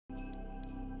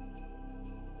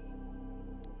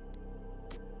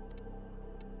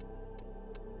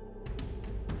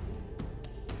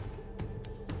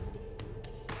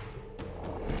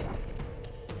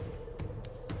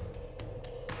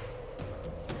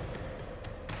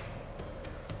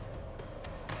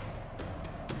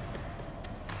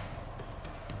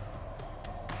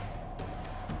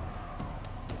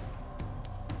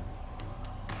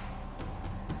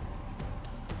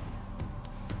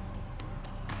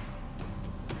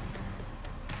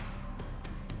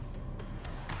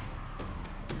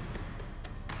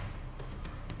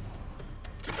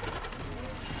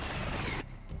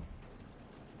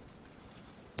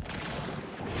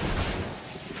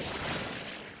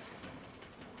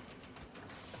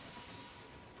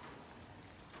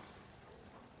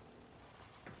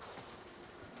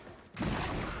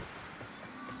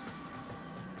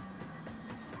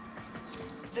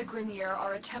Grineer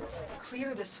are attempting to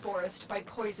clear this forest by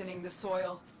poisoning the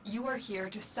soil. You are here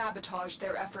to sabotage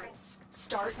their efforts.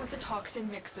 Start with the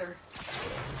toxin mixer.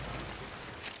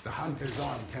 The hunt is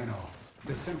on, Tenno.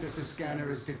 The synthesis scanner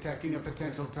is detecting a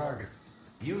potential target.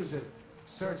 Use it.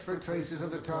 Search for traces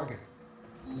of the target.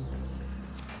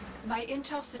 My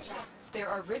intel suggests there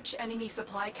are rich enemy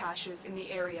supply caches in the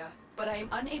area, but I am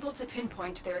unable to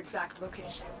pinpoint their exact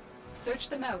location. Search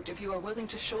them out if you are willing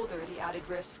to shoulder the added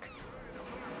risk.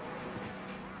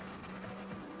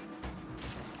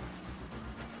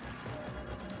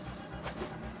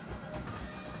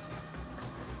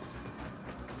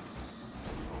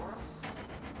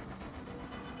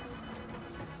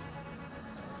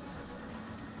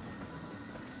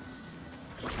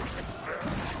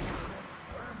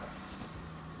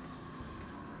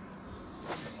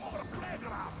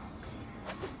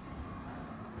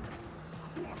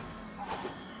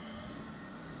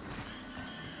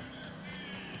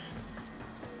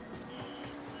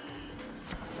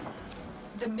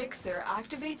 The mixer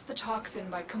activates the toxin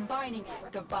by combining it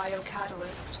with a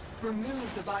biocatalyst.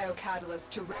 Remove the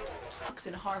biocatalyst to render the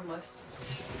toxin harmless.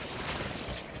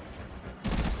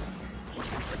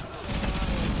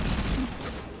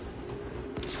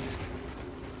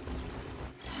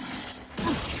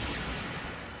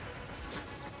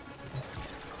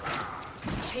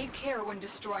 Take care when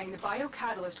destroying the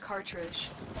biocatalyst cartridge.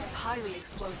 It's highly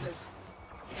explosive.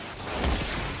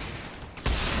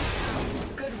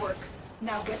 Good work.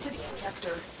 Now get to the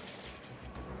injector.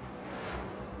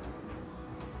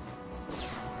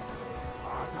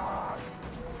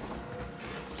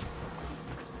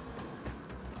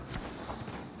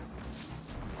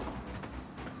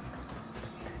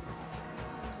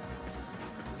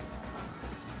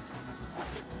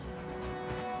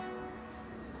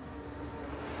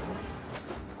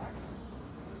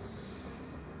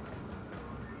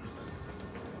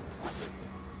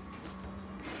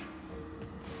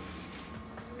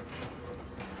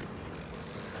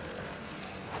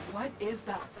 What is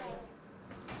that thing?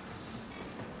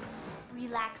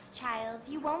 Relax, child.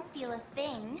 You won't feel a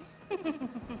thing.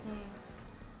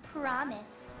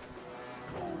 Promise.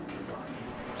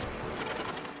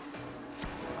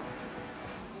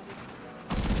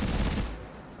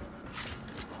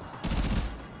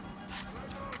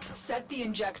 Set the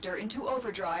injector into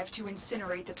overdrive to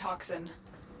incinerate the toxin.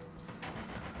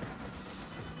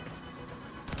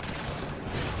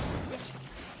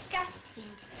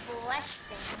 Disgusting flesh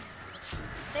thing.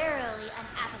 Thoroughly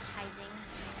unappetizing.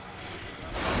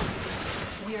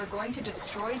 We are going to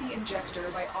destroy the injector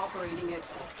by operating it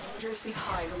at dangerously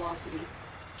high velocity.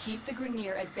 Keep the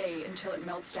Grineer at bay until it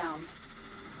melts down.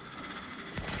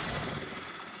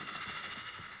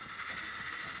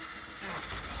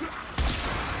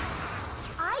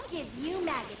 I give you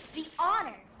maggots the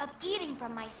honor of eating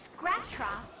from my scrap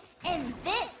trough, and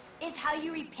this is how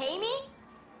you repay me?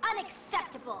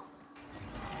 Unacceptable!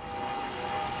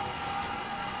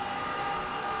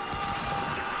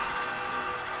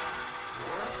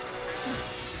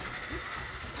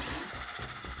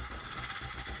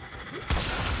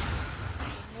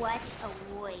 What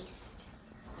a waste.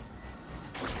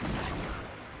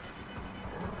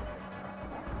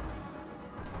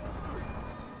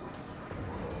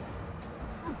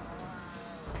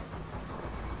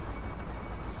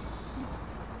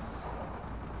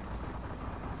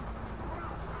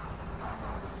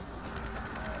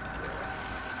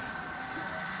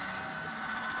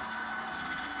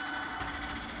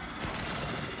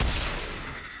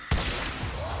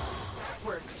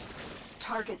 Worked.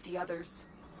 Target the others.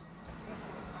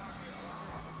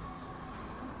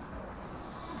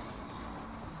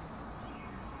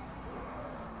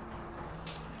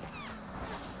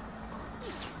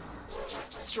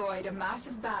 Destroyed a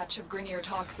massive batch of Grineer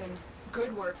toxin.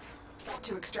 Good work.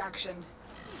 To extraction.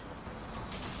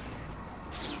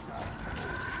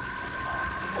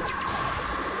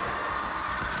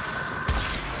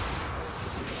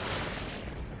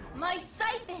 My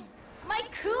siphon! My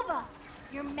KUVA!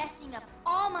 You're messing up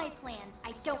all my plans.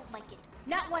 I don't like it.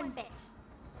 Not one bit.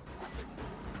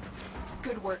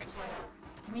 Good work.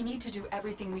 We need to do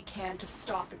everything we can to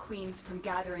stop the Queens from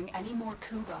gathering any more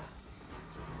KUVA.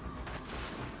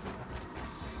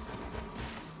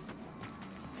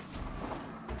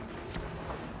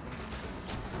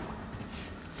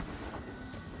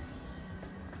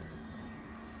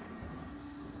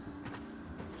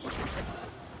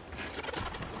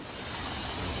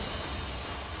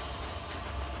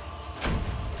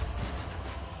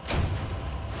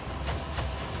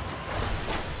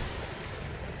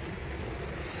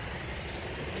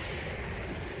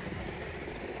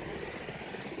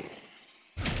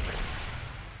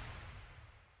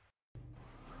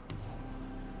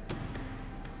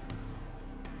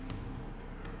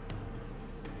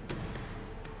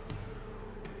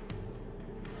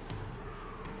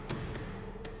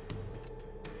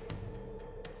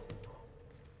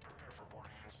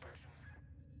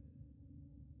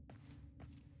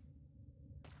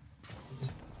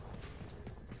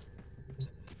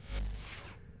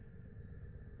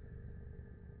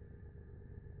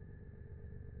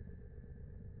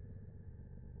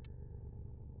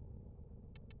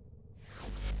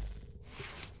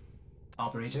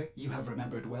 Operator, you have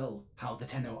remembered well how the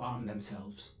Tenno arm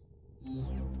themselves.